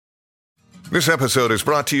This episode is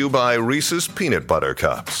brought to you by Reese's Peanut Butter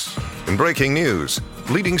Cups. In breaking news,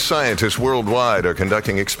 leading scientists worldwide are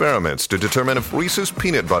conducting experiments to determine if Reese's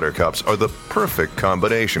Peanut Butter Cups are the perfect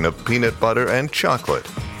combination of peanut butter and chocolate.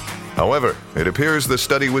 However, it appears the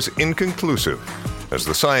study was inconclusive, as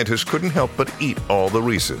the scientists couldn't help but eat all the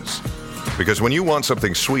Reese's. Because when you want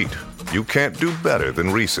something sweet, you can't do better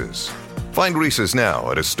than Reese's. Find Reese's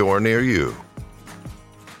now at a store near you.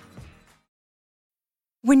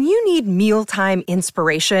 When you need mealtime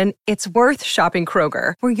inspiration, it's worth shopping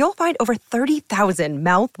Kroger, where you'll find over 30,000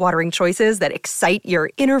 mouth-watering choices that excite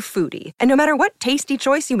your inner foodie. And no matter what tasty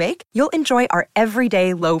choice you make, you'll enjoy our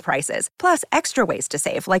everyday low prices, plus extra ways to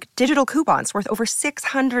save, like digital coupons worth over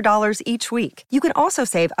 $600 each week. You can also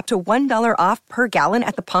save up to $1 off per gallon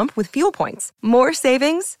at the pump with fuel points. More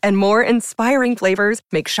savings and more inspiring flavors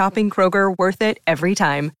make shopping Kroger worth it every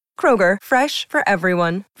time. Kroger, fresh for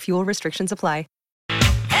everyone. Fuel restrictions apply.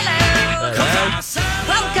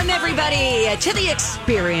 Welcome, everybody, to The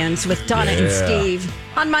Experience with Donna and Steve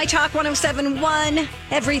on My Talk 107.1,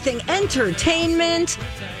 Everything Entertainment.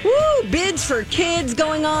 Woo, bids for kids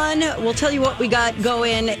going on. We'll tell you what we got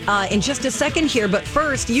going in just a second here. But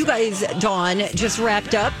first, you guys, Dawn, just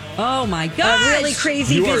wrapped up. Oh, my gosh. A really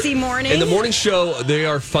crazy, busy morning. In the morning show, they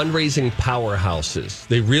are fundraising powerhouses.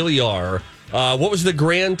 They really are. What was the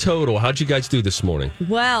grand total? How'd you guys do this morning?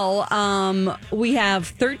 Well, we have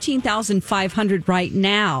 13,500 right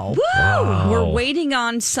now. Woo! Wow. We're waiting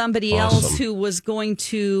on somebody else who was going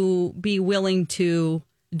to be willing to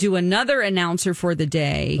do another announcer for the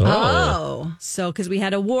day. Oh. So, because we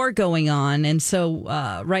had a war going on. And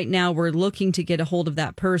so right now we're looking to get a hold of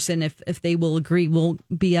that person. If they will agree, we'll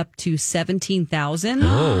be up to 17,000.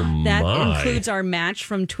 Oh, that my. includes our match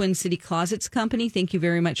from Twin City Closets Company. Thank you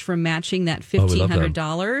very much for matching that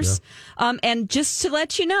 $1,500. And just to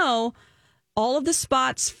let you know, all of the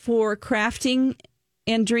spots for crafting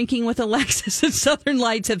and drinking with Alexis and Southern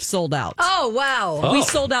Lights have sold out. Oh, wow. We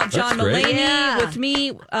sold out John Mulaney with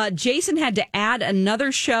me. Jason had to add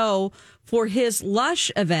another show for his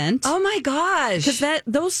Lush event. Oh, my gosh. Because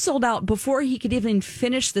those sold out before he could even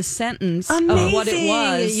finish the sentence Amazing, of what it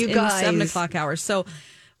was you in guys. the 7 o'clock hour. So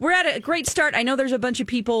we're at a great start. I know there's a bunch of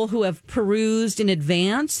people who have perused in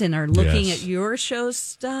advance and are looking at your show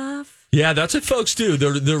stuff. Yeah, that's what folks do.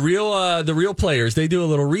 The real players, they do a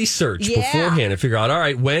little research beforehand and figure out, all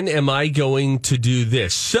right, when am I going to do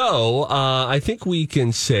this? So I think we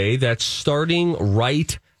can say that starting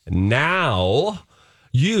right now,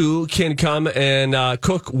 you can come and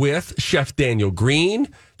cook with Chef Daniel Green.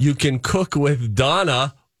 You can cook with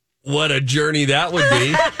Donna. What a journey that would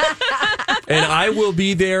be. And I will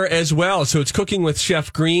be there as well. So it's Cooking with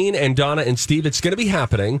Chef Green and Donna and Steve. It's going to be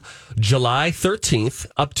happening July 13th.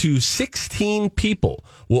 Up to 16 people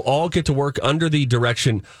will all get to work under the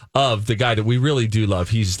direction of the guy that we really do love.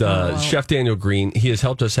 He's Chef Daniel Green. He has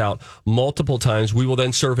helped us out multiple times. We will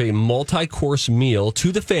then serve a multi-course meal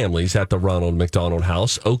to the families at the Ronald McDonald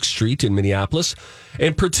House, Oak Street in Minneapolis.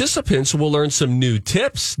 And participants will learn some new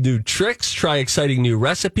tips, new tricks, try exciting new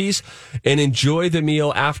recipes, and enjoy the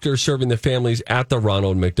meal after serving the families at the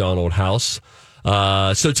Ronald McDonald House.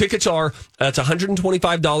 So tickets that's a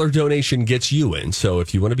 $125 donation gets you in. So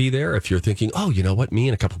if you want to be there, if you're thinking, oh, you know what, me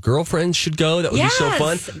and a couple girlfriends should go, that would be so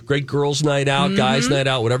fun. Great girls' night out, guys' night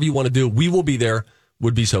out, whatever you want to do, we will be there.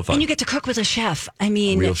 Would be so fun. And you get to cook with a chef. I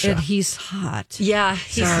mean, real chef. He's hot. Yeah,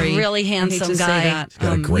 he's a really handsome guy. He's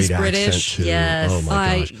got a great he's British. accent too. Yes. Oh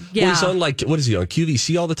my gosh. Yeah. Well, he's on what is he on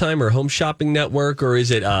QVC all the time or Home Shopping Network or is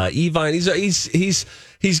it Evine?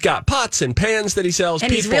 He's got pots and pans that he sells.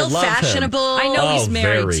 And he's real love fashionable. Him. I know he's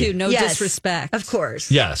married very. too. No Yes, disrespect. Of course.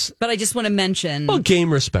 Yes. But I just want to mention. Well,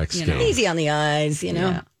 game respects game. Easy on the eyes, you know.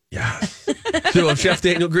 Yeah. Yeah. So Chef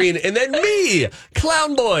Daniel Green and then me,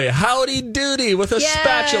 Clown Boy, howdy doody with a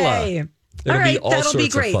spatula. All right, that'll be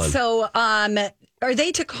sorts great. of fun. So, are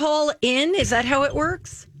they to call in? Is that how it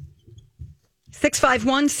works?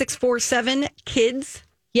 651-647-KIDS?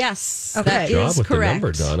 Yes. Okay. That Good job is with correct. the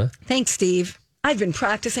number, Donna. Thanks, Steve. I've been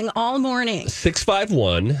practicing all morning.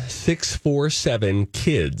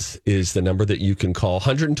 651-647-KIDS is the number that you can call.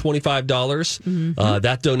 $125.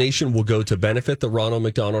 That donation will go to benefit the Ronald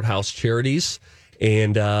McDonald House Charities.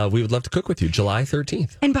 And we would love to cook with you July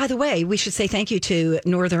 13th. And by the way, we should say thank you to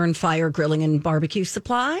Northern Fire Grilling and Barbecue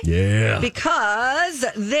Supply. Yeah. Because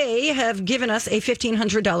they have given us a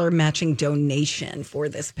 $1,500 matching donation for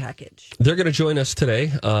this package. They're going to join us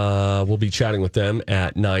today. We'll be chatting with them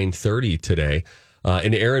at 9:30 today.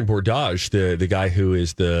 And Aaron Bordage, the guy who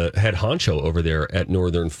is the head honcho over there at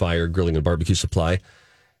Northern Fire Grilling and Barbecue Supply,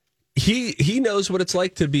 he knows what it's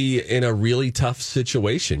like to be in a really tough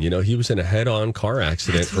situation. You know, he was in a head-on car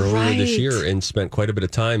accident earlier this year and spent quite a bit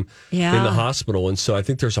of time in the hospital. And so I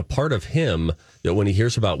think there's a part of him that when he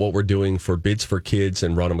hears about what we're doing for Bids for Kids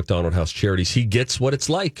and Ronald McDonald House Charities, he gets what it's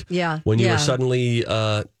like when you are suddenly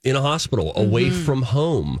in a hospital, away from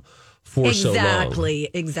home for so long.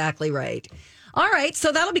 Exactly right. All right,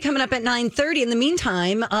 so that'll be coming up at 9:30. In the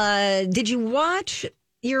meantime, did you watch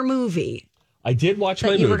your movie? I did watch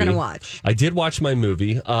my movie. You were going to watch. I did watch my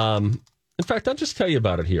movie. In fact, I'll just tell you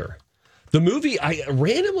about it here. The movie, I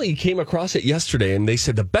randomly came across it yesterday, and they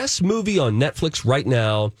said the best movie on Netflix right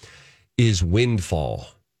now is Windfall.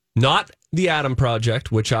 Not The Adam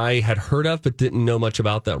Project, which I had heard of but didn't know much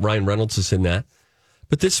about. That Ryan Reynolds is in that.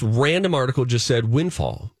 But this random article just said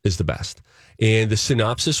Windfall is the best. And the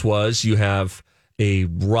synopsis was you have a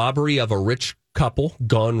robbery of a rich couple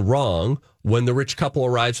gone wrong when the rich couple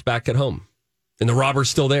arrives back at home. And the robber's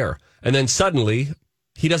still there. And then suddenly,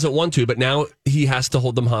 he doesn't want to, but now he has to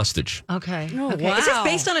hold them hostage. Okay. Oh, okay. Wow. Is this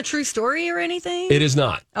based on a true story or anything? It is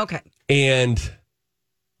not. Okay. And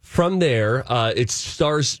from there, it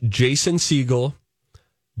stars Jason Segel,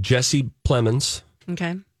 Jesse Plemons,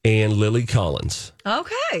 and Lily Collins.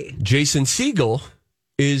 Okay. Jason Segel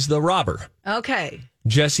is the robber. Okay.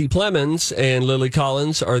 Jesse Plemons and Lily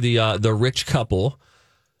Collins are the rich couple.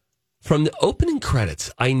 From the opening credits,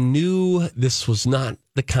 I knew this was not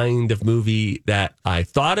the kind of movie that I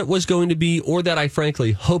thought it was going to be or that I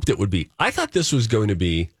frankly hoped it would be. I thought this was going to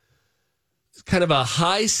be kind of a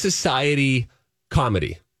high society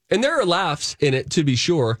comedy. And there are laughs in it, to be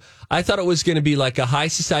sure. I thought it was going to be like a high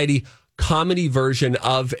society comedy version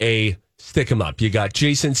of a stick 'em up. You got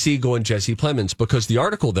Jason Segel and Jesse Plemons, because the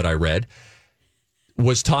article that I read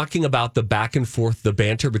was talking about the back and forth, the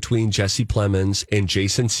banter between Jesse Plemons and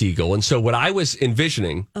Jason Segel. And so what I was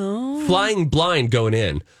envisioning, flying blind going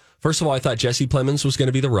in, first of all, I thought Jesse Plemons was going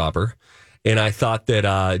to be the robber. And I thought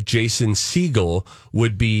that Jason Segel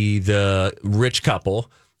would be the rich couple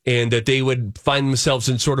and that they would find themselves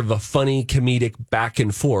in sort of a funny comedic back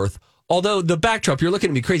and forth. Although the backdrop, you're looking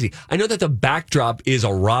at me crazy. I know that the backdrop is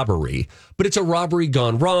a robbery, but it's a robbery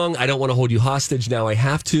gone wrong. I don't want to hold you hostage. Now I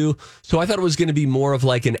have to. So I thought it was going to be more of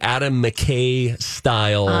like an Adam McKay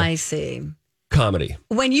style. I see. Comedy.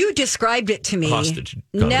 When you described it to me, Hostage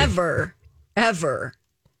comedy. Never, ever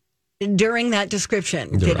during that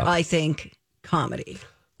description did I think comedy.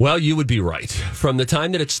 Well, you would be right. From the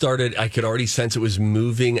time that it started, I could already sense it was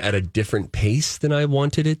moving at a different pace than I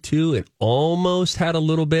wanted it to. It almost had a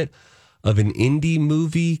little bit of an indie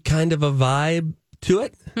movie kind of a vibe to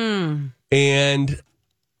it. And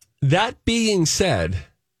that being said,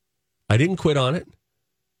 I didn't quit on it.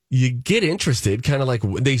 You get interested, kind of like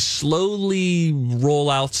they slowly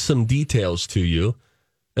roll out some details to you.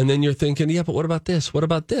 And then you're thinking, yeah, but what about this? What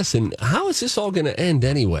about this? And how is this all going to end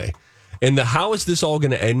anyway? And the how is this all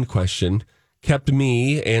going to end question kept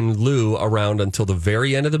me and Lou around until the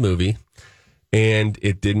very end of the movie. And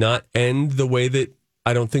it did not end the way that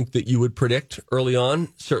I don't think that you would predict early on.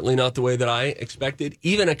 Certainly not the way that I expected.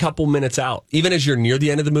 Even a couple minutes out, even as you're near the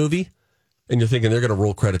end of the movie and you're thinking they're going to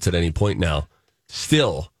roll credits at any point now,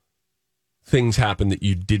 still things happen that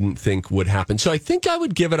you didn't think would happen. So I think I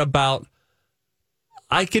would give it about,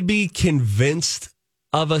 I could be convinced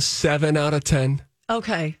of a 7 out of 10.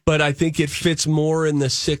 Okay. But I think it fits more in the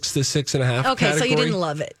 6 to 6.5 Okay, category. so you didn't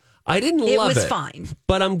love it. I didn't love it. It was fine.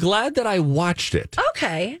 But I'm glad that I watched it.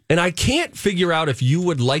 Okay. And I can't figure out if you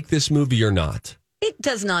would like this movie or not. It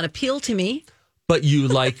does not appeal to me. But you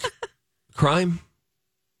like crime?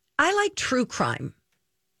 I like true crime.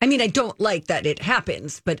 I mean, I don't like that it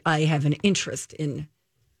happens, but I have an interest in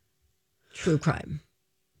true crime.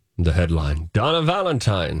 The headline, Donna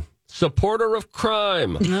Valentine, supporter of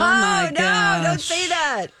crime. Oh my gosh. No, don't say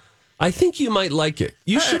that. I think you might like it.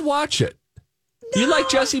 You should watch it. No. You like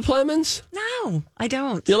Jesse Plemons? No, I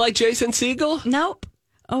don't. You like Jason Segel? Nope.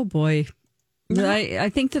 Oh, boy. No. I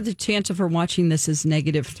think that the chance of her watching this is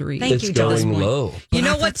 -3. Thank you, John. It's going low. You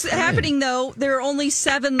know what's happening, though? There are only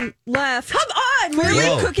 7 left. Come on,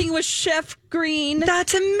 really? Cooking with Chef Green.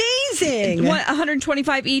 That's amazing.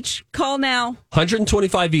 125 each. Call now.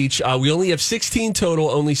 125 each. We only have 16 total,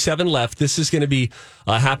 only 7 left. This is going to be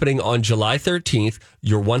happening on July 13th.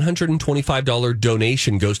 Your $125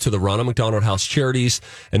 donation goes to the Ronald McDonald House Charities,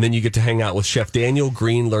 and then you get to hang out with Chef Daniel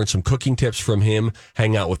Green, learn some cooking tips from him,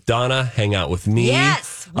 hang out with Donna, hang out with me.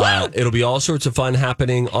 Yes. It'll be all sorts of fun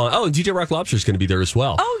happening on. Oh, and DJ Rock Lobster is going to be there as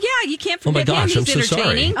well. Oh, yeah. You can't forget him. He's I'm so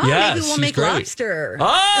entertaining. sorry. Oh, yes, maybe we'll make great. lobster.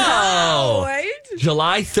 Oh, right?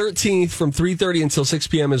 July 13th from 3:30 until 6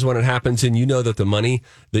 p.m. is when it happens. And you know that the money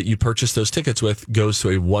that you purchase those tickets with goes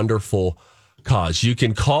to a wonderful cause. You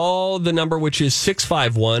can call the number, which is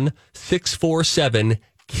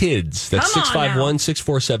 651-647-KIDS. That's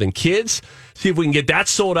 651-647-KIDS. See if we can get that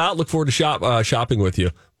sold out. Look forward to shopping with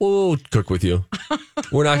you. We'll cook with you.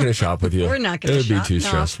 We're not going to shop with you. We're not going to shop. It would be too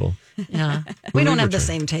stressful. Yeah. We don't have the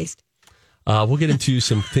same taste. We'll get into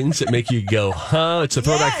some things that make you go, huh? It's a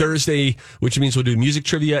Throwback Thursday, which means we'll do music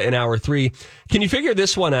trivia in hour 3. Can you figure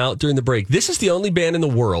this one out during the break? This is the only band in the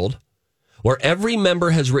world where every member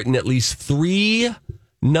has written at least 3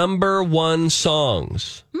 number 1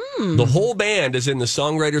 songs. The whole band is in the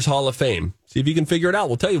Songwriters Hall of Fame. See if you can figure it out.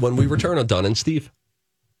 We'll tell you when we return on Donna and Steve.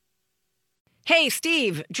 Hey,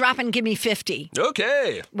 Steve, drop and give me 50.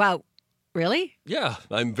 Okay. Wow. Really? Yeah,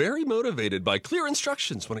 I'm very motivated by clear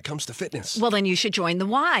instructions when it comes to fitness. Well, then you should join the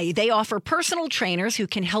Y. They offer personal trainers who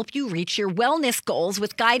can help you reach your wellness goals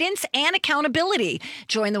with guidance and accountability.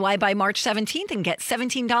 Join the Y by March 17th and get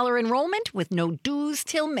 $17 enrollment with no dues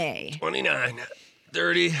till May. 29,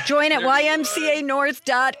 30. Join at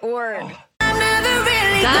ymcanorth.org.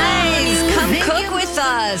 Guys, come cook with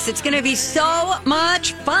us. It's going to be so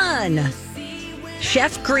much fun.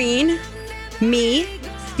 Chef Green, me,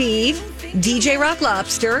 Steve, DJ Rock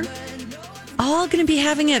Lobster, all going to be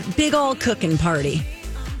having a big old cooking party.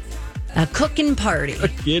 A cooking party. A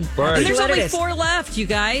kid party. And there's only 4 left, you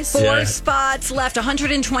guys. 4 spots left,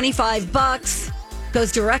 $125.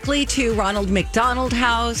 Goes directly to Ronald McDonald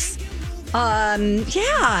House. And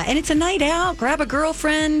it's a night out. Grab a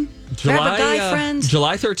girlfriend. Grab a guy friend.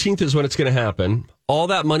 July 13th is when it's going to happen. All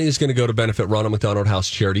that money is going to go to benefit Ronald McDonald House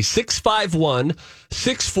Charity.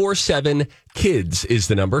 651-647-KIDS is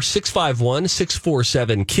the number.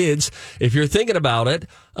 651-647-KIDS. If you're thinking about it,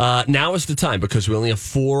 now is the time because we only have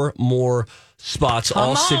 4 more spots.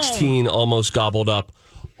 All 16 almost gobbled up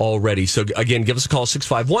already. So again, give us a call,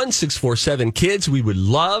 651-647-KIDS. We would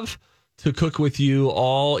love to cook with you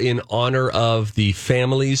all in honor of the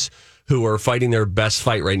families who are fighting their best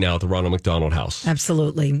fight right now at the Ronald McDonald House.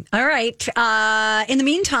 Absolutely. All right. In the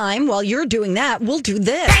meantime, while you're doing that, we'll do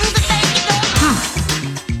this.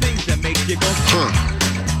 Things that make you go,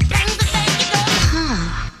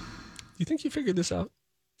 Do you think you figured this out?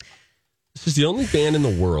 This is the only band in the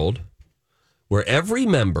world where every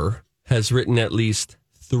member has written at least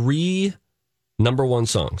 3 number 1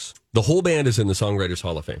 songs. The whole band is in the Songwriters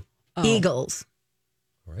Hall of Fame. Oh. Eagles.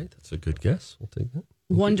 All right. That's a good guess. We'll take that.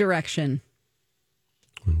 One Direction.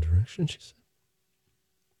 One Direction, she said.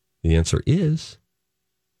 The answer is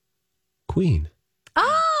Queen.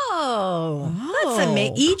 That's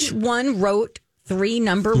amazing. Each one wrote 3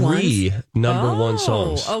 number 1s. 3 number 1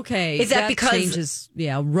 songs. Okay. Is that because changes?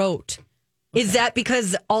 Yeah, wrote. Okay. Is that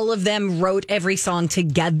because all of them wrote every song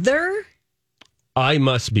together? I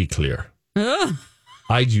must be clear.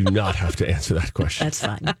 I do not have to answer that question. That's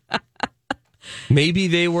fine. Maybe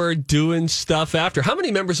they were doing stuff after. How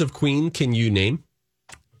many members of Queen can you name?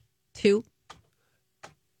 2.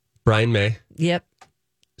 Brian May. Yep.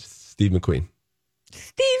 Steve McQueen.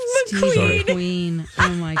 Steve McQueen.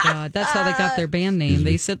 Oh my God. That's how they got their band name.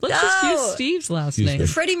 They said, let's just use Steve's last name.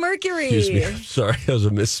 Freddie Mercury. Excuse me. Sorry, that was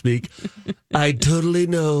a misspeak. I totally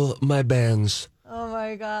know my bands. Oh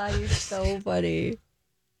my God. You're so funny.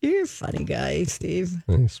 You're a funny guy, Steve.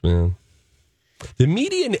 Thanks, man. The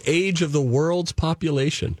median age of the world's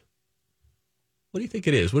population. What do you think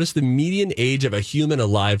it is? What is the median age of a human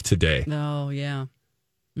alive today? Oh, yeah.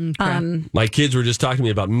 Okay. My kids were just talking to me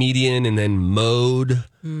about median and then mode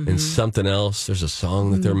and something else. There's a song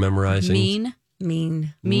that they're memorizing.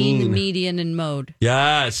 Mean, median, and mode.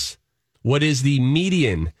 Yes. What is the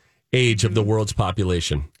median age of the world's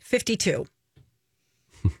population? 52.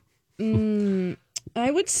 I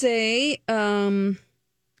would say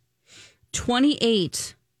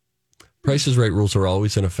 28. Price is Right rules are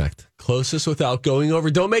always in effect. Closest without going over.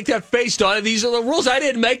 Don't make that face, Dawn. These are the rules. I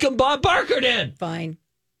didn't make them. Bob Barker did. Fine.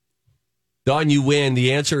 Dawn, you win.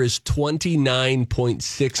 The answer is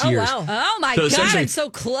 29.6 years. Wow. Oh, my God. It's so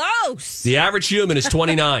close. The average human is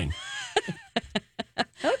 29.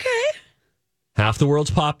 Okay. Half the world's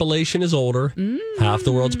population is older. Half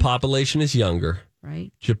the world's population is younger.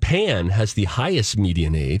 Right. Japan has the highest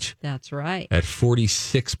median age. That's right. At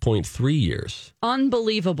 46.3 years.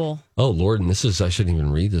 Unbelievable. Oh, Lord. And this is, I shouldn't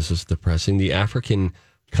even read this. This is depressing. The African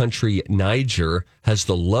country Niger has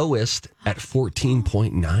the lowest at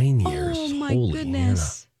 14.9 years. Oh, my Holy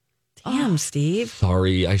goodness. Hannah. Damn, Steve.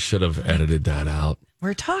 Sorry, I should have edited that out.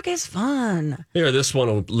 Where talk is fun. Here, this one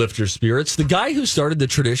will lift your spirits. The guy who started the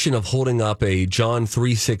tradition of holding up a John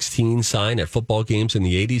 3:16 sign at football games in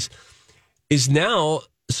the 80s is now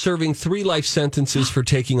serving 3 life sentences for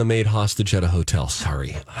taking a maid hostage at a hotel.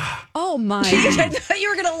 Sorry. Oh, my. I thought you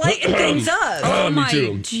were going to lighten things up. Oh, me my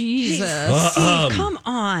too. Jesus. Steve, come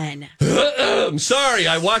on. I'm sorry.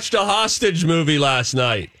 I watched a hostage movie last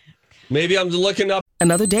night. Maybe I'm looking up.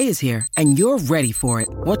 Another day is here, and you're ready for it.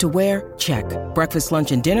 What to wear? Check. Breakfast,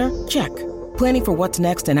 lunch, and dinner? Check. Planning for what's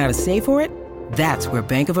next and how to save for it? That's where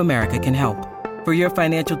Bank of America can help. For your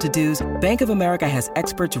financial to-dos, Bank of America has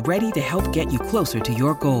experts ready to help get you closer to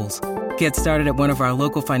your goals. Get started at one of our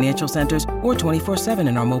local financial centers or 24/7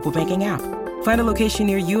 in our mobile banking app. Find a location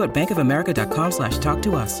near you at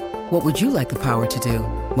bankofamerica.com/talktous. What would you like the power to do?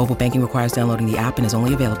 Mobile banking requires downloading the app and is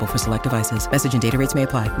only available for select devices. Message and data rates may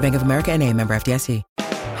apply. Bank of America N.A., member FDIC.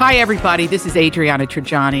 Hi, everybody. This is Adriana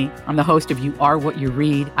Trajani. I'm the host of You Are What You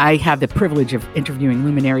Read. I have the privilege of interviewing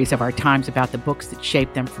luminaries of our times about the books that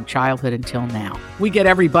shaped them from childhood until now. We get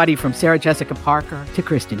everybody from Sarah Jessica Parker to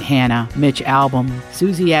Kristen Hanna, Mitch Albom,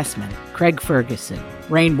 Susie Essman, Craig Ferguson,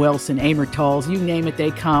 Rainn Wilson, Amor Tolls, you name it, they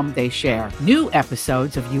come, they share. New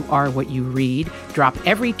episodes of You Are What You Read drop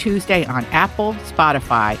every Tuesday on Apple,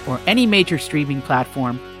 Spotify, or any major streaming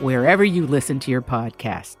platform wherever you listen to your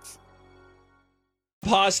podcasts.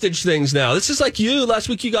 Hostage things now. This is like you. Last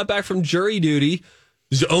week you got back from jury duty.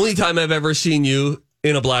 This is the only time I've ever seen you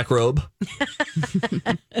in a black robe.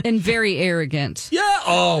 And very arrogant. Yeah.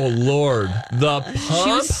 Oh, Lord. The pump. She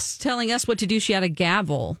was telling us what to do. She had a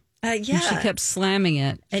gavel. Yeah. And she kept slamming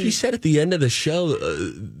it. She said at the end of the show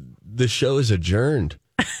is adjourned.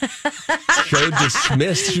 Show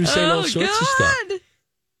dismissed. She was saying all sorts of stuff.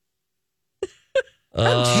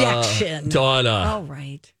 Objection. Donna. All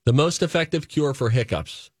right. The most effective cure for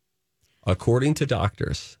hiccups, according to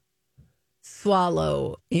doctors.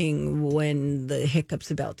 Swallowing when the hiccup's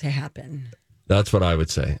about to happen. That's what I would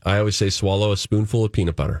say. I always say swallow a spoonful of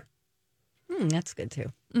peanut butter. That's good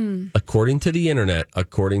too. According to the internet,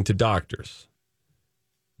 according to doctors,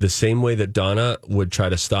 the same way that Donna would try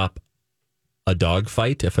to stop a dog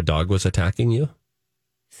fight if a dog was attacking you.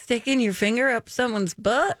 Sticking your finger up someone's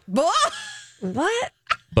butt? What?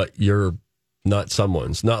 But you're not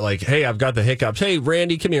someone's. Not like, hey, I've got the hiccups. Hey,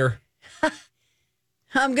 Randy, come here.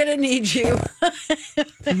 I'm going to need you.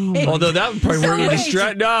 Although that would probably work you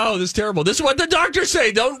distract. No, this is terrible. This is what the doctors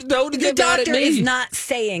say. Don't get mad at me. The doctor is not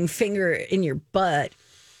saying finger in your butt.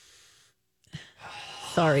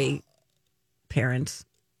 Sorry, parents.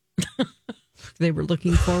 They were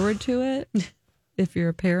looking forward to it. If you're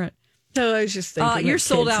a parent. No, I was just thinking. You're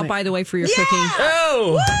sold out, by the way, for your cooking.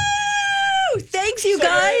 Oh! Woo! Thanks, you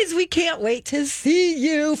guys. We can't wait to see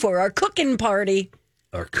you for our cooking party.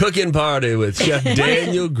 Our cooking party with Chef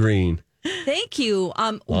Daniel Green. Thank you.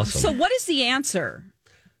 Awesome. So what is the answer?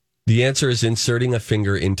 The answer is inserting a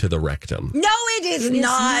finger into the rectum. No, it is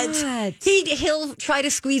not. He'll try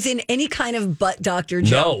to squeeze in any kind of butt doctor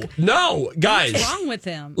joke. No, guys. What's wrong with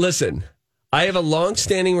him? Listen, I have a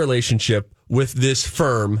long-standing relationship with this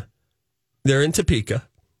firm. They're in Topeka.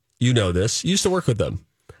 You know this. You used to work with them.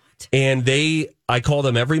 And I call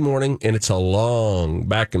them every morning, and it's a long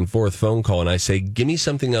back and forth phone call. And I say, give me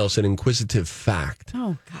something else, an inquisitive fact.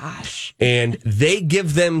 Oh, gosh. And they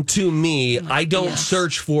give them to me. I don't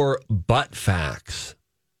search for butt facts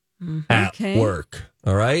at work.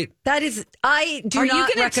 All right? That is, I do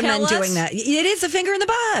not recommend doing that. It is a finger in the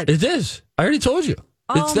butt. It is. I already told you.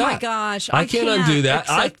 It's my gosh. I can't undo that.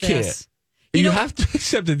 I can't. This. You have to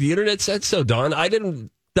accept that the internet said so, Dawn. I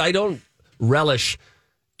don't relish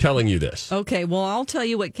telling you this. Okay, well, I'll tell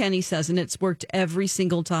you what Kenny says, and it's worked every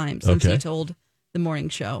single time since he told the morning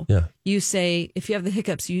show. Yeah. You say, if you have the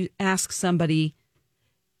hiccups, you ask somebody,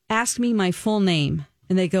 ask me my full name.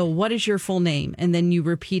 And they go, what is your full name? And then you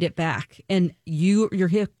repeat it back, and your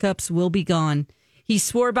hiccups will be gone. He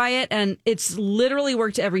swore by it, and it's literally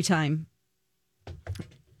worked every time.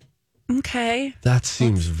 Okay. That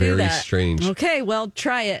seems very strange. Okay, well,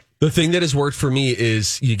 try it. The thing that has worked for me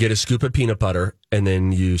is you get a scoop of peanut butter and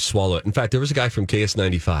then you swallow it. In fact, there was a guy from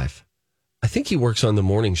KS95. I think he works on the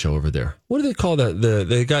morning show over there. What do they call that?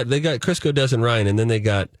 They got Crisco, Des, and Ryan, and then they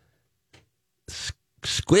got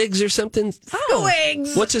Squigs or something.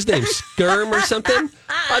 Squigs. What's his name? Skirm or something?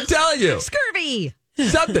 I'm telling you. Scurvy.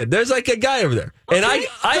 Something. There's like a guy over there. And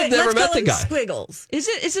I've never met the guy. Squiggles.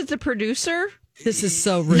 Is it the producer? This is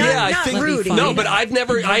so rude. I think Rudy. No, but I had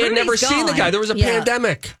never seen the guy. There was a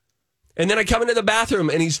pandemic. And then I come into the bathroom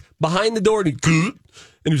and he's behind the door and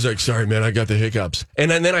he's like, sorry, man, I got the hiccups.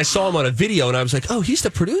 And then I saw him on a video and I was like, oh, he's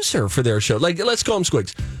the producer for their show. Like, let's call him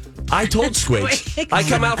Squigs. I told Squigs, I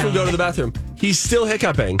come out from going to the bathroom. He's still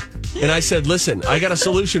hiccuping. And I said, listen, I got a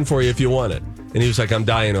solution for you if you want it. And he was like, I'm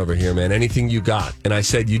dying over here, man. Anything you got. And I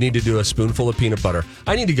said, you need to do a spoonful of peanut butter.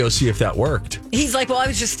 I need to go see if that worked. He's like, well, I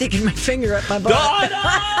was just sticking my finger up my butt.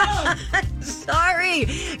 Sorry.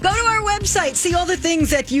 Go to our website. See all the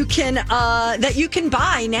things that you can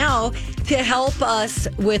buy now to help us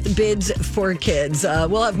with Bids for Kids.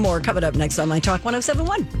 We'll have more coming up next on My Talk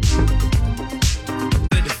 107.1.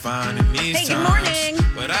 Hey, good morning.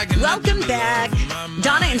 Welcome back.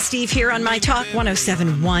 Donna and Steve here on My Talk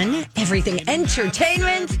 107.1. Everything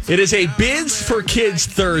Entertainment. It is a Bids for Kids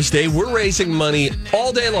Thursday. We're raising money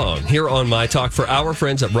all day long here on My Talk for our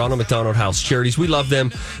friends at Ronald McDonald House Charities. We love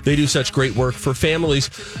them. They do such great work for families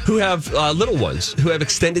who have little ones, who have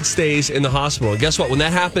extended stays in the hospital. And guess what? When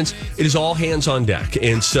that happens, it is all hands on deck.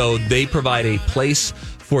 And so they provide a place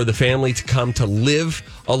for the family to come to live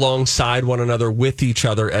alongside one another with each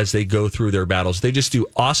other as they go through their battles. They just do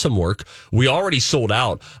awesome work. We already sold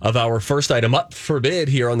out of our first item up for bid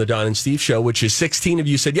here on the Donna and Steve show, which is 16 of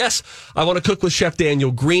you said, yes, I want to cook with Chef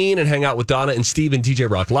Daniel Green and hang out with Donna and Steve and DJ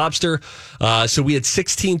Rock Lobster. So we had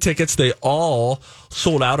 16 tickets. They all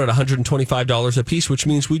sold out at $125 a piece, which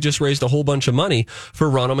means we just raised a whole bunch of money for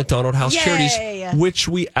Ronald McDonald House Charities, which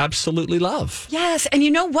we absolutely love. Yes, and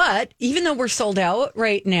you know what? Even though we're sold out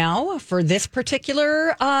right now for this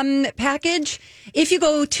particular package, if you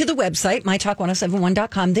go to the website,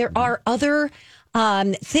 mytalk1071.com, there are other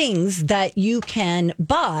things that you can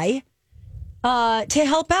buy to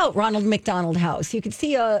help out Ronald McDonald House. You can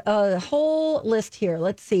see a whole list here.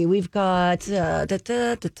 Let's see. We've got, we're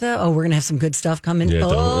going to have some good stuff coming. Yeah,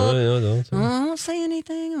 don't say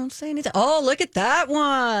anything. Don't say anything. Oh, look at that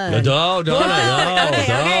one.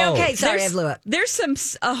 Okay. Sorry, I blew up. There's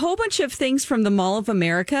a whole bunch of things from the Mall of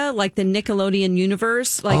America, like the Nickelodeon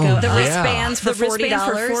Universe, like the wristbands for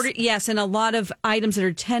 $40. Yes, and a lot of items that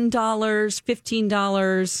are $10,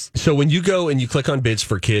 $15. So when you go and you click on Bids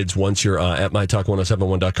for Kids, once you're at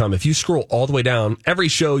mytalk1071.com, if you scroll all the way down, every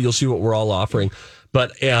show, you'll see what we're all offering.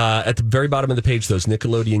 But at the very bottom of the page, those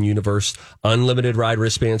Nickelodeon Universe unlimited ride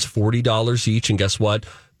wristbands, $40 each. And guess what?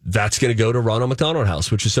 That's going to go to Ronald McDonald House,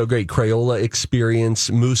 which is so great. Crayola Experience,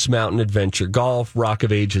 Moose Mountain Adventure Golf, Rock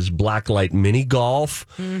of Ages, Blacklight Mini Golf,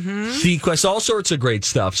 Sequest, all sorts of great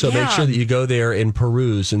stuff. So make sure that you go there and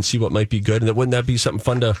peruse and see what might be good. And wouldn't that be something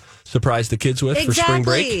fun to surprise the kids with for spring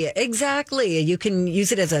break? Exactly. You can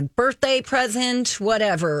use it as a birthday present,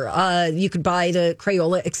 whatever. You could buy the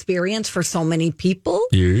Crayola Experience for so many people.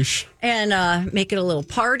 Yeesh. And make it a little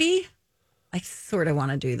party. I sort of want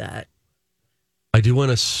to do that. I do want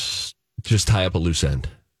to just tie up a loose end.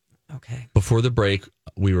 Okay. Before the break,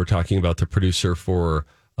 we were talking about the producer for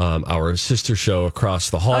our sister show across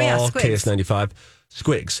the hall, KS95,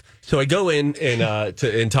 Squigs. So I go in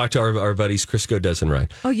and talk to our buddies, Crisco, Des, and Ryan.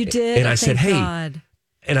 Oh, you did? And I said, hey. God.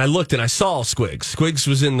 And I looked and I saw Squigs. Squigs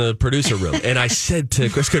was in the producer room. And I said to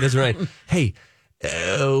Crisco, Des, and Ryan, hey,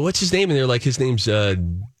 what's his name? And they're like, his name's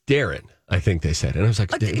Darren, I think they said. And I was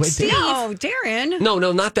like, wait, Darren. No,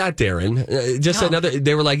 not that Darren. Another.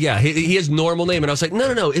 They were like, yeah, he has normal name. And I was like,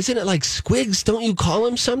 no. Isn't it like Squigs? Don't you call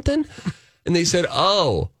him something? And they said,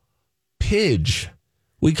 oh, Pidge.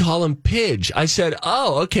 We call him Pidge. I said,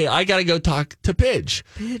 oh, okay, I got to go talk to Pidge.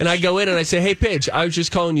 And I go in and I say, hey, Pidge, I was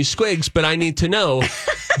just calling you Squigs, but I need to know,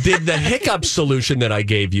 did the hiccup solution that I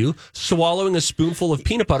gave you, swallowing a spoonful of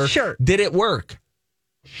peanut butter, did it work?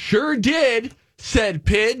 Sure did, said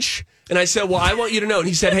Pidge. And I said, well, I want you to know. And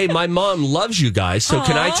he said, hey, my mom loves you guys. So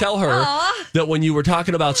can I tell her that when you were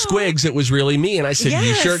talking about Squigs, it was really me? And I said,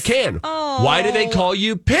 you sure can. Why do they call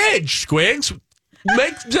you Pidge, Squigs?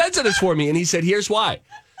 Make sense of this for me. And he said, here's why.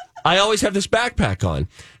 I always have this backpack on,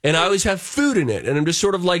 and I always have food in it, and I'm just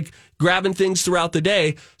sort of like grabbing things throughout the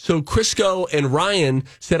day. So Crisco and Ryan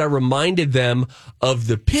said I reminded them of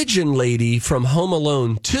the pigeon lady from Home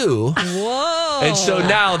Alone 2. Whoa. And so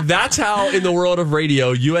now that's how, in the world of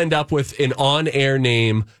radio, you end up with an on-air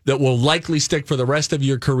name that will likely stick for the rest of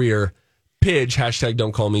your career. Pidge, hashtag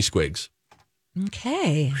don't call me Squigs.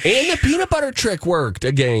 Okay. And the peanut butter trick worked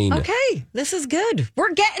again. Okay, this is good.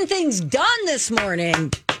 We're getting things done this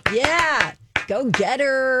morning. Yeah, go get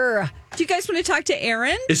her. Do you guys want to talk to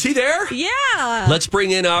Aaron? Is he there? Yeah. Let's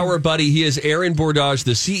bring in our buddy. He is Aaron Bordage,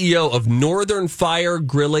 the CEO of Northern Fire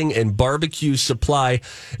Grilling and Barbecue Supply.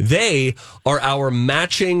 They are our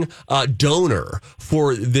matching donor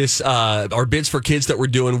for this, our Bids for Kids that we're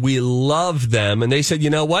doing. We love them. And they said, you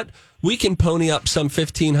know what? We can pony up some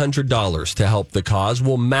 $1,500 to help the cause.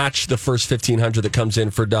 We'll match the first $1,500 that comes in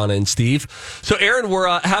for Donna and Steve. So, Aaron, we're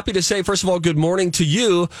happy to say, first of all, good morning to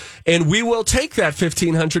you. And we will take that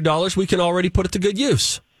 $1,500. We can already put it to good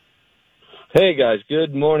use. Hey, guys.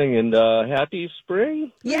 Good morning and happy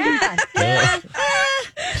spring. Yeah.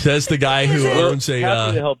 Says the guy who owns a...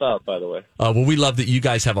 happy to help out, by the way. Well, we love that you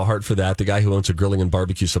guys have a heart for that. The guy who owns a grilling and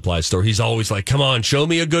barbecue supply store, he's always like, come on, show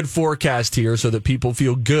me a good forecast here so that people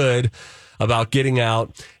feel good about getting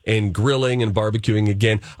out and grilling and barbecuing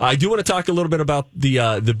again. I do want to talk a little bit about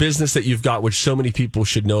the business that you've got, which so many people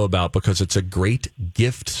should know about because it's a great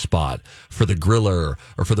gift spot for the griller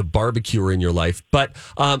or for the barbecuer in your life. But...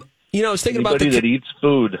 I was thinking anybody about that eats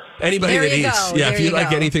food. Anybody that eats. Yeah, if you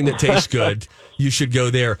like anything that tastes good, you should go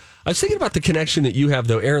there. I was thinking about the connection that you have,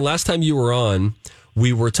 though. Aaron, last time you were on,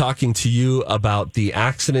 we were talking to you about the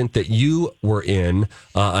accident that you were in,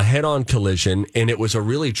 a head-on collision, and it was a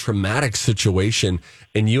really traumatic situation,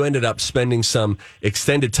 and you ended up spending some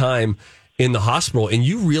extended time in the hospital, and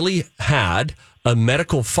you really had a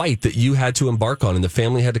medical fight that you had to embark on, and the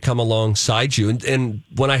family had to come alongside you. And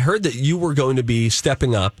when I heard that you were going to be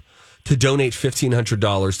stepping up to donate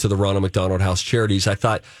 $1,500 to the Ronald McDonald House Charities, I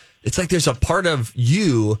thought, it's like there's a part of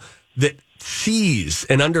you that sees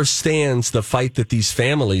and understands the fight that these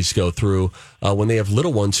families go through when they have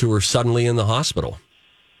little ones who are suddenly in the hospital.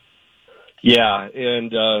 Yeah, and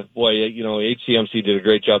boy, HCMC did a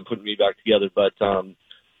great job putting me back together, but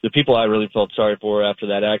the people I really felt sorry for after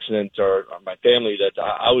that accident are my family that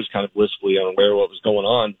I was kind of blissfully unaware of what was going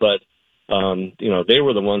on, but they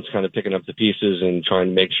were the ones kind of picking up the pieces and trying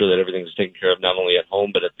to make sure that everything was taken care of, not only at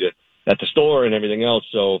home, but at the store and everything else.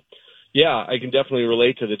 So, yeah, I can definitely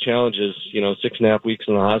relate to the challenges, 6.5 weeks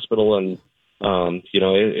in the hospital. And,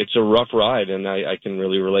 it's a rough ride. And I can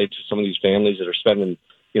really relate to some of these families that are spending,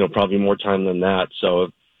 probably more time than that.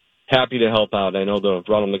 So happy to help out. I know the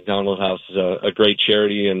Ronald McDonald House is a great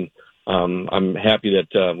charity, and I'm happy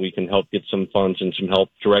that we can help get some funds and some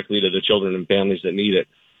help directly to the children and families that need it.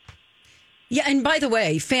 Yeah, and by the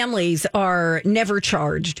way, families are never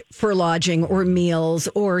charged for lodging or meals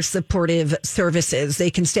or supportive services.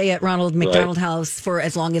 They can stay at Ronald McDonald House for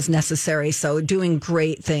as long as necessary. So doing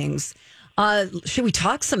great things. Should we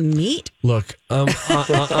talk some meat? Look, I'm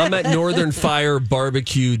at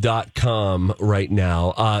northernfirebarbecue.com right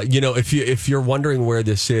now. If you're wondering where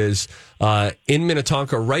this is, in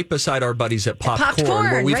Minnetonka, right beside our buddies at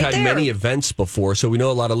Popcorn, where we've had many events before. So we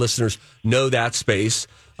know a lot of listeners know that space.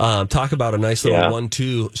 Talk about a nice little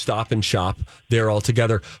 1-2 stop and shop there all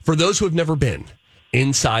together. For those who have never been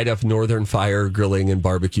inside of Northern Fire Grilling and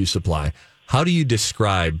Barbecue Supply, how do you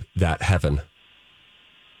describe that heaven?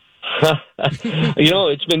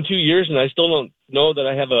 It's been 2 years and I still don't know that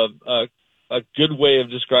I have a good way of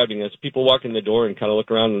describing this. People walk in the door and kind of look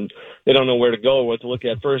around and they don't know where to go or what to look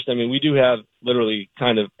at first. I mean, we do have literally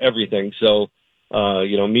kind of everything. So,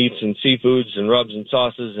 meats and seafoods and rubs and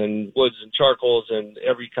sauces and woods and charcoals and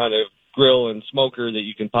every kind of grill and smoker that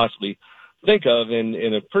you can possibly think of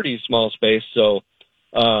in a pretty small space. So,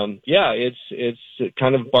 it's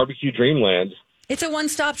kind of barbecue dreamland. It's a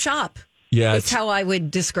one-stop shop. Yeah, that's how I would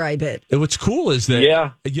describe it. What's cool is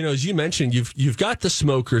that, as you mentioned, you've got the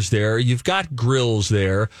smokers there, you've got grills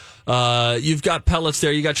there, you've got pellets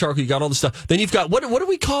there, you got charcoal, you got all the stuff. Then you've got what are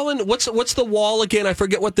we calling? What's the wall again? I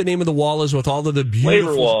forget what the name of the wall is with all of the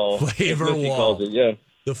beautiful flavor wall. Calls it, yeah.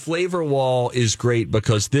 The flavor wall is great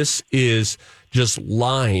because this is just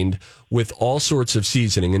lined with all sorts of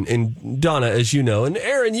seasoning. And Donna, as you know, and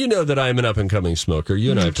Aaron, you know that I'm an up and coming smoker.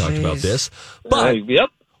 You and I have talked about this, but yep.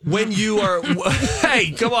 When you are,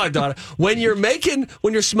 hey, come on, Donna. When you're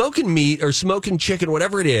smoking meat or smoking chicken,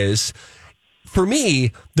 whatever it is, for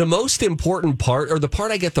me, the most important part, or the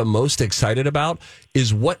part I get the most excited about,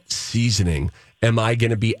 is what seasoning am I going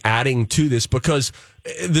to be adding to this? Because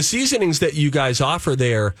the seasonings that you guys offer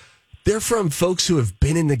there, they're from folks who have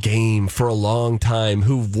been in the game for a long time,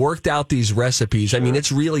 who've worked out these recipes. I mean,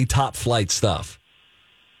 it's really top flight stuff.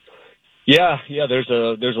 Yeah. There's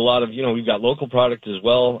a lot of, we've got local product as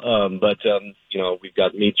well. But we've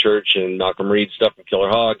got Meat Church and Malcolm Reed stuff and Killer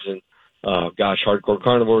Hogs and, Hardcore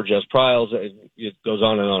Carnivore, Jess Pryles. It goes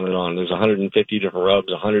on and on and on. There's 150 different rubs,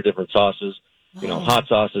 100 different sauces, hot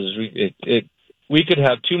sauces. We could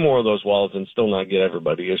have 2 more of those walls and still not get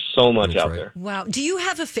everybody. There's so much out there. Wow. Do you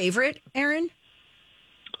have a favorite, Aaron?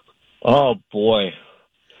 Oh boy.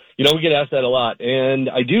 We get asked that a lot, and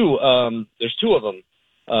I do. There's 2 of them.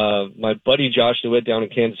 My buddy Josh DeWitt down in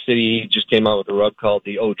Kansas City just came out with a rub called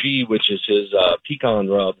the OG, which is his pecan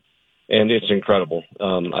rub, and it's incredible.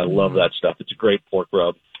 I love that stuff. It's a great pork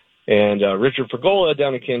rub. And Richard Fergola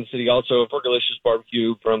down in Kansas City, also Fergalicious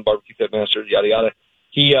Barbecue from Barbecue Pitmaster, yada yada.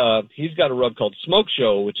 He's got a rub called Smoke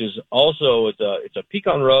Show, which is also it's a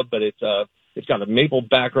pecan rub, but it's got a maple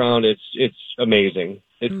background. It's amazing.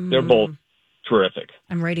 They're both terrific.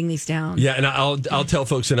 I'm writing these down. Yeah, and I'll tell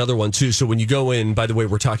folks another one too. So when you go in, by the way,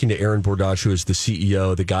 we're talking to Aaron Bordage, who is the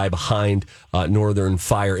CEO, the guy behind Northern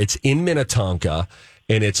Fire. It's in Minnetonka,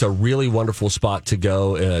 and it's a really wonderful spot to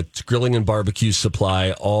go. It's grilling and barbecue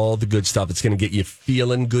supply, all the good stuff. It's going to get you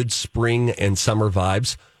feeling good spring and summer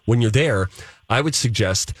vibes. When you're there, I would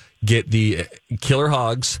suggest get the Killer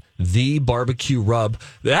Hogs, the barbecue rub.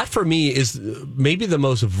 That for me is maybe the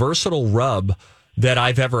most versatile rub that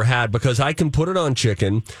I've ever had, because I can put it on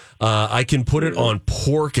chicken. I can put it on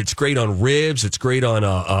pork. It's great on ribs. It's great on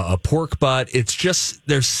a pork butt. It's just,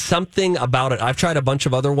 there's something about it. I've tried a bunch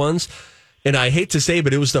of other ones, and I hate to say,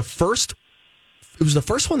 but it was the first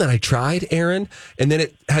one that I tried, Aaron, and then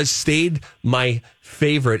it has stayed my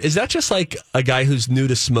favorite. Is that just like a guy who's new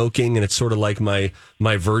to smoking, and it's sort of like my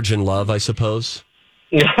virgin love, I suppose?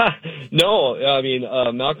 No, I mean,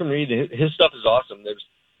 Malcolm Reed, his stuff is awesome.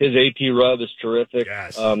 His AP rub is terrific.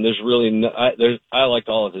 Yes. There's really I like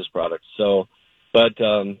all of his products. So, but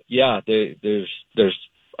there's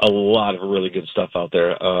a lot of really good stuff out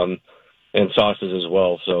there, and sauces as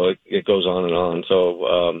well. So it goes on and on.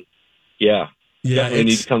 So definitely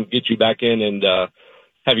need to come get you back in and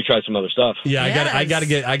have you try some other stuff. Yeah, yes. I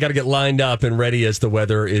got to get lined up and ready as the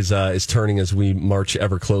weather is turning as we march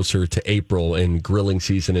ever closer to April and grilling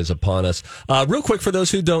season is upon us. Real quick, for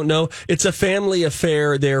those who don't know, it's a family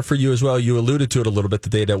affair there for you as well. You alluded to it a little bit,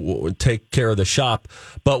 that they take care of the shop.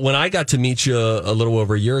 But when I got to meet you a little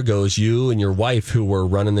over a year ago, it was you and your wife who were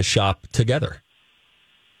running the shop together.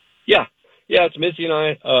 Yeah, it's Missy and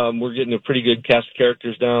I. We're getting a pretty good cast of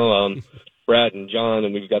characters now. Brad and John,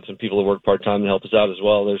 and we've got some people that work part-time to help us out as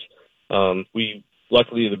well.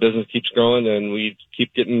 Luckily the business keeps growing and we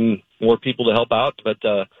keep getting more people to help out. But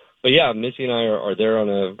yeah, Missy and I are there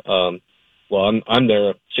on I'm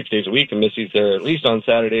there 6 days a week, and Missy's there at least on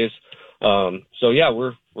Saturdays. So yeah,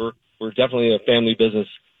 we're definitely a family business.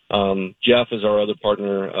 Jeff is our other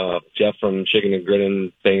partner. Jeff from Chicken and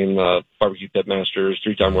Griddin fame, barbecue pit masters,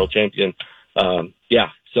 3-time world champion.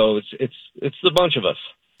 So it's the bunch of us.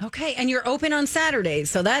 Okay, and you're open on Saturdays,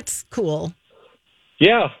 so that's cool.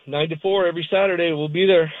 Yeah, 9 to 4 every Saturday. We'll be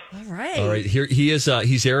there. All right. Here he is.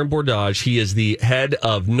 He's Aaron Bordage. He is the head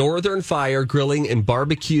of Northern Fire Grilling and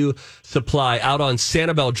Barbecue Supply out on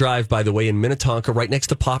Sanibel Drive, by the way, in Minnetonka, right next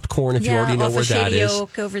to Popcorn. If you already know where that is,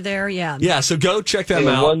 Oak over there. Yeah. Yeah. So go check them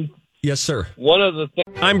out. Yes, sir. One of the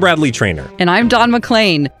things. I'm Bradley Trainer. And I'm Don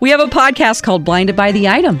McClain. We have a podcast called Blinded by the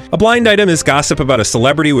Item. A blind item is gossip about a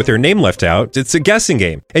celebrity with their name left out. It's a guessing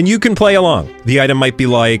game, and you can play along. The item might be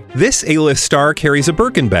like, this A-list star carries a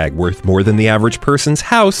Birkin bag worth more than the average person's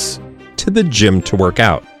house to the gym to work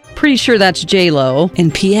out. Pretty sure that's J-Lo.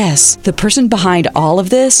 And P.S. the person behind all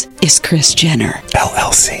of this is Kris Jenner,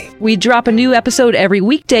 LLC. We drop a new episode every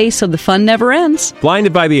weekday so the fun never ends.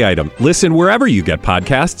 Blinded by the Item. Listen wherever you get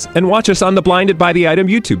podcasts and watch us on the Blinded by the Item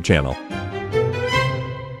YouTube channel.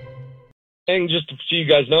 And just so you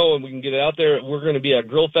guys know, and we can get it out there, we're going to be at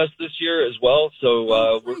Grill Fest this year as well.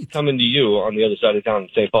 So we're coming to you on the other side of town in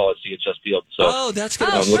St. Paul at CHS Field. So that's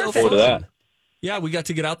going to be I'm looking forward to that. Yeah, we got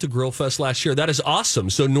to get out to Grill Fest last year. That is awesome.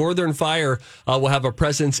 So Northern Fire will have a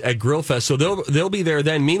presence at Grill Fest. So they'll be there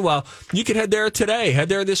then. Meanwhile, you can head there today. Head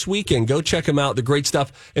there this weekend. Go check them out. The great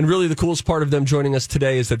stuff. And really the coolest part of them joining us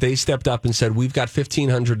today is that they stepped up and said, we've got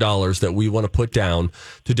 $1,500 that we want to put down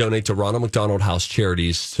to donate to Ronald McDonald House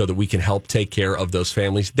Charities so that we can help take care of those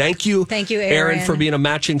families. Thank you, Aaron, for being a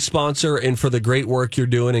matching sponsor and for the great work you're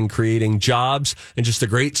doing and creating jobs and just a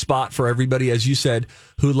great spot for everybody, as you said,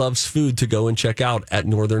 who loves food to go and check out at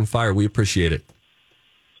Northern Fire. We appreciate it.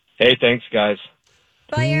 Hey, thanks, guys.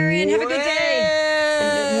 Bye, Aaron. Have a good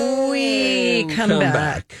day. We come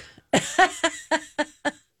back.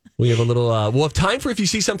 We have a little, we'll have time for If You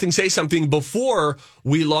See Something, Say Something before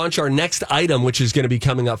we launch our next item, which is going to be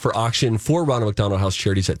coming up for auction for Ronald McDonald House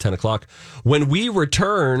Charities at 10 o'clock. When we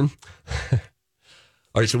return...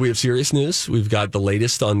 All right, so we have serious news. We've got the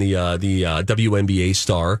latest on the WNBA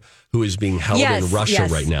star who is being held in Russia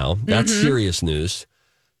right now. That's serious news.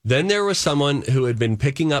 Then there was someone who had been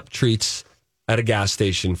picking up treats at a gas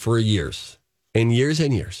station for years and years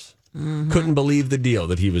and years. Couldn't believe the deal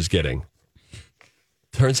that he was getting.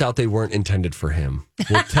 Turns out they weren't intended for him.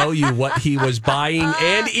 We'll tell you what he was buying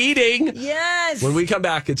and eating. Yes. When we come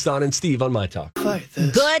back, it's Don and Steve on My Talk.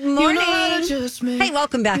 Good morning. Hey,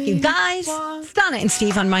 welcome back, you guys. It's Donna and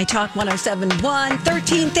Steve on My Talk 107.1.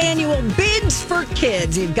 13th annual Bids for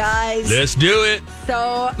Kids, you guys. Let's do it.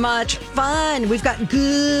 So much fun. We've got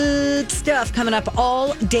good stuff coming up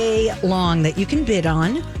all day long that you can bid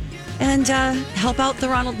on and help out the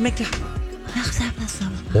Ronald McDonald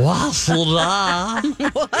Waffle The Ronald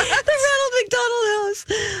McDonald House.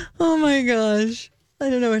 Oh my gosh. I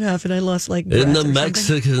don't know what happened. I lost in the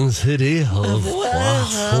Mexican city of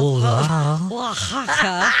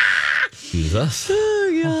Oaxaca. Jesus.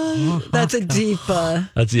 Oh, God. That's a deep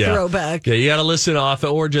throwback. Yeah, you got to listen off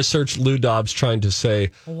or just search Lou Dobbs trying to say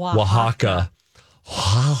Oaxaca.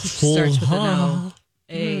 Starts with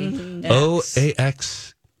an O.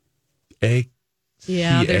 Oaxa.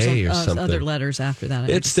 Yeah, there's or something. other letters after that.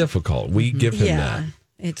 It's difficult. We give him that.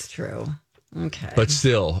 It's true. Okay. But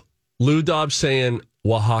still, Lou Dobbs saying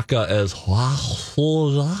Oaxaca as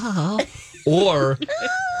Oaxaca, or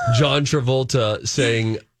John Travolta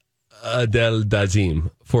saying Adele Dazim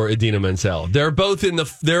for Idina Menzel. They're both in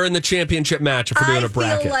the championship match if we're doing a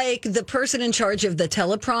bracket. I feel like the person in charge of the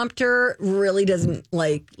teleprompter really doesn't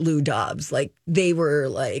like Lou Dobbs. Like they were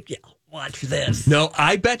like, yeah, watch this. No,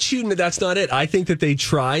 I bet you that's not it. I think that they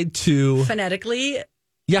tried to phonetically.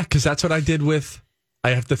 Yeah, because that's what I did with. I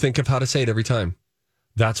have to think of how to say it every time.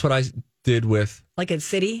 That's what I did with like a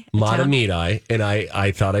city Matamidai, and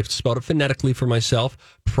I thought I spelled it phonetically for myself,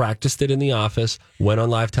 practiced it in the office, went on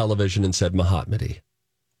live television and said Mahatmadi.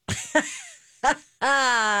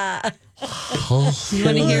 You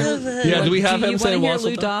want to hear? Yeah, do we have him saying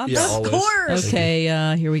Lou Dobbs? Yeah, of course. Okay,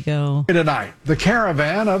 here we go. Tonight, the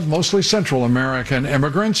caravan of mostly Central American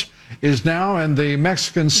immigrants is now in the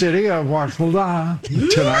Mexican city of Oaxaca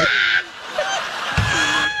tonight.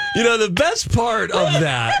 You know, the best part of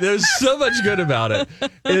that, there's so much good about it,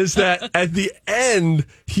 is that at the end,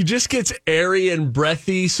 he just gets airy and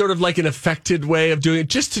breathy, sort of like an affected way of doing it,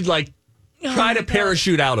 just to like try to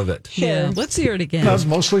parachute out of it. Yeah, let's hear it again. Of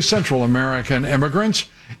mostly Central American immigrants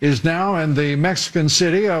is now in the Mexican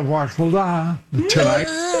city of Oaxaca tonight.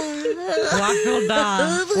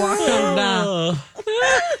 Oaxaca.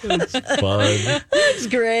 It's fun. That's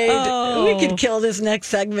great. Oh. We could kill this next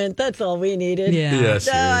segment. That's all we needed. Yeah.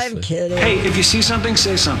 No, I'm kidding. Hey, if you see something,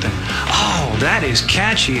 say something. Oh, that is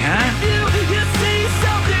catchy, huh?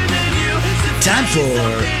 Time for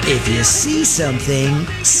If You See Something,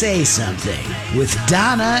 Say Something with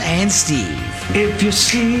Donna and Steve. If you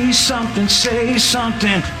see something, say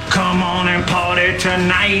something. Come on and party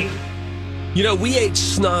tonight. You know, we ate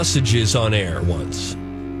sausages on air once.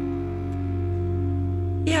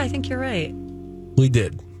 Yeah, I think you're right. We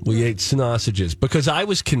did. We ate sausages because I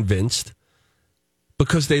was convinced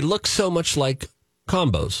because they look so much like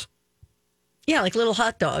combos. Yeah, like little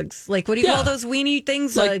hot dogs. Like, what do you call those weenie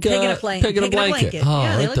things? Like pig in a blanket. Pig in a blanket. Oh,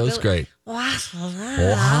 yeah, aren't those great?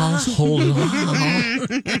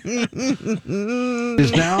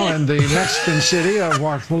 Is now in the Mexican city of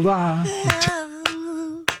Oaxaca.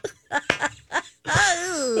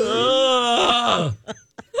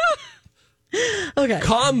 Okay.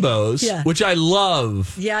 Combos, which I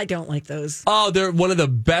love. Yeah, I don't like those. Oh, they're one of the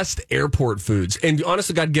best airport foods. And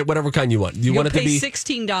honestly, God, get whatever kind you want. You want it to be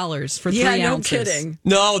 $16 for 3 no ounces. Kidding.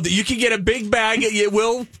 No, you can get a big bag. It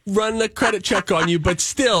will run the credit check on you, but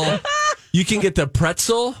still, you can get the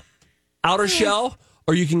pretzel outer shell,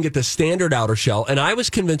 or you can get the standard outer shell. And I was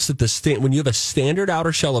convinced that when you have a standard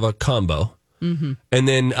outer shell of a combo. Mm-hmm. And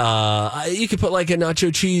then you could put like a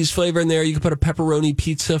nacho cheese flavor in there. You could put a pepperoni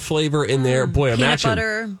pizza flavor in there. Boy, peanut imagine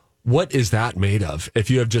butter. What is that made of?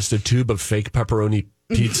 If you have just a tube of fake pepperoni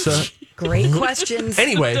pizza. Great questions.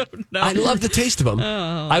 Anyway, I love the taste of them.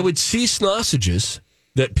 Oh. I would see sausages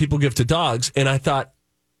that people give to dogs, and I thought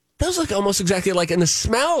those look almost exactly like in the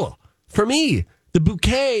smell. For me, the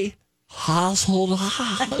bouquet. Household,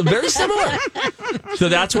 very similar. So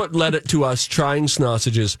that's what led it to us trying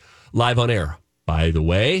sausages live on air. By the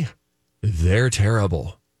way, they're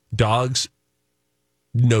terrible. Dogs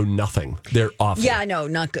know nothing. They're awful. Yeah, no,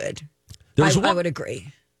 not good. I would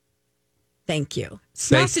agree. Thank you.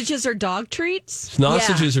 Sausages are dog treats?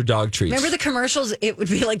 Sausages are dog treats. Remember the commercials? It would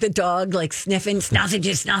be like the dog like sniffing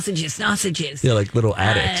sausages. Yeah, like little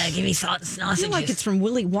addicts. Give me sausages. I feel like it's from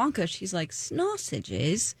Willy Wonka. She's like,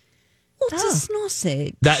 sausages? What's a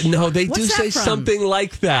sausage? They do say something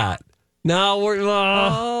like that. No, we're.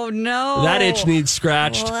 Oh no! That itch needs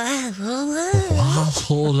scratched. There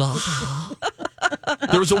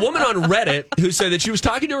was a woman on Reddit who said that she was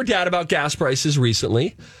talking to her dad about gas prices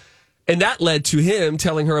recently, and that led to him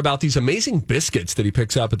telling her about these amazing biscuits that he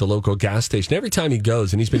picks up at the local gas station every time he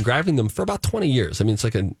goes, and he's been grabbing them for about 20 years. I mean, it's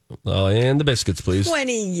like and the biscuits, please.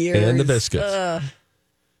 20 years. And the biscuits.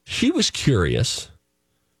 She was curious.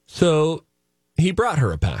 So he brought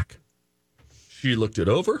her a pack. She looked it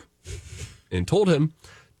over and told him,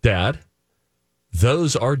 Dad,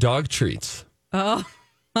 those are dog treats. Oh,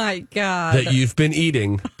 my God. That you've been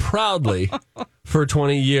eating proudly for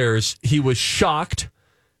 20 years. He was shocked,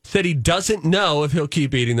 said he doesn't know if he'll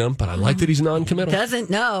keep eating them, but I like that he's non-committal. Doesn't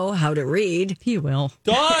know how to read. He will.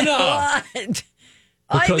 Donna! What?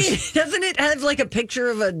 I mean, doesn't it have like a picture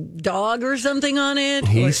of a dog or something on it?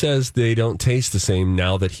 He says they don't taste the same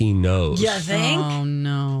now that he knows. You think? Oh,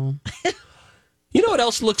 no. You know what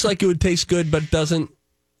else looks like it would taste good but doesn't?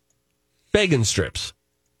 Bacon strips.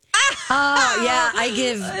 Oh, yeah. I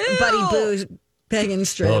give Buddy Boo bacon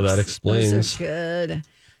strips. Oh, that explains. Those are good.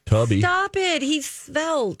 Tubby. Stop it. He's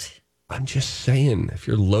svelte. I'm just saying, if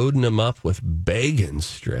you're loading him up with bacon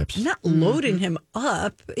strips. I'm not loading him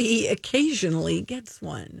up. He occasionally gets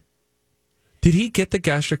one. Did he get the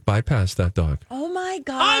gastric bypass, that dog? Oh, my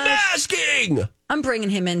God. I'm asking! I'm bringing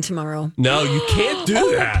him in tomorrow. No, you can't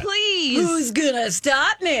do that. Please. Who's going to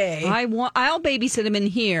stop me? I'll babysit him in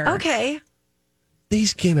here. Okay.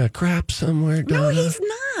 He's gonna crap somewhere, Donna. No, he's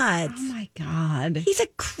not. Oh, my God. He's a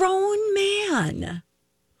grown man.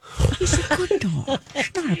 He's a good dog.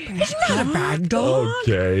 He's not a bad dog.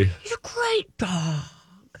 Okay. He's a great dog.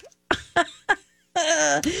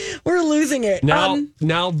 We're losing it. Now,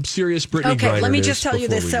 serious Brittany Griner. Okay, let me just tell you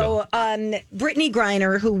this. So, Brittany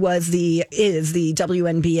Griner, who is the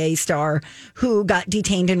WNBA star who got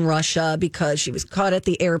detained in Russia because she was caught at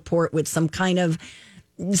the airport with some kind of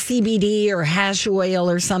CBD or hash oil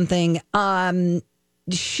or something.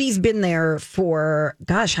 She's been there for,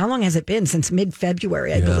 gosh, how long has it been? Since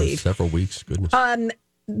mid-February, I believe. Several weeks. Goodness. A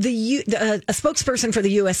spokesperson for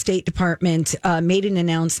the U.S. State Department made an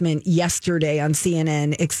announcement yesterday on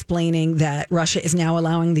CNN explaining that Russia is now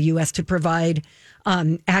allowing the U.S. to provide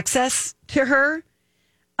access to her.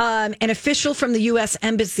 An official from the U.S.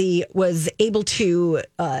 Embassy was able to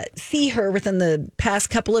see her within the past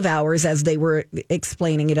couple of hours, as they were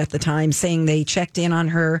explaining it at the time, saying they checked in on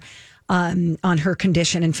her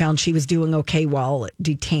condition and found she was doing okay while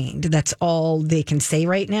detained. That's all they can say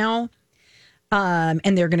right now.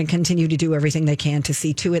 And they're going to continue to do everything they can to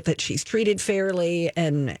see to it that she's treated fairly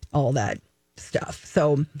and all that stuff.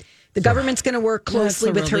 So the government's going to work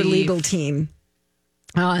closely with her legal team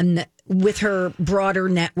with her broader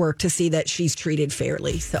network to see that she's treated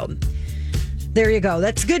fairly. So there you go.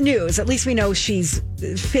 That's good news. At least we know she's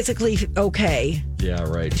physically okay. Yeah,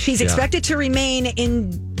 right. She's expected to remain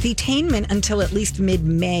in detainment until at least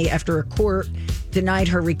mid-May after a court denied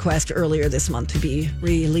her request earlier this month to be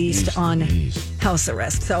released on house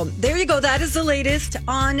arrest. So there you go. That is the latest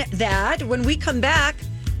on that. When we come back,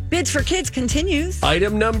 Bids for Kids continues.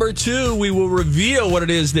 Item number 2, we will reveal what it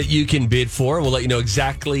is that you can bid for. We'll let you know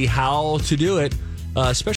exactly how to do it, especially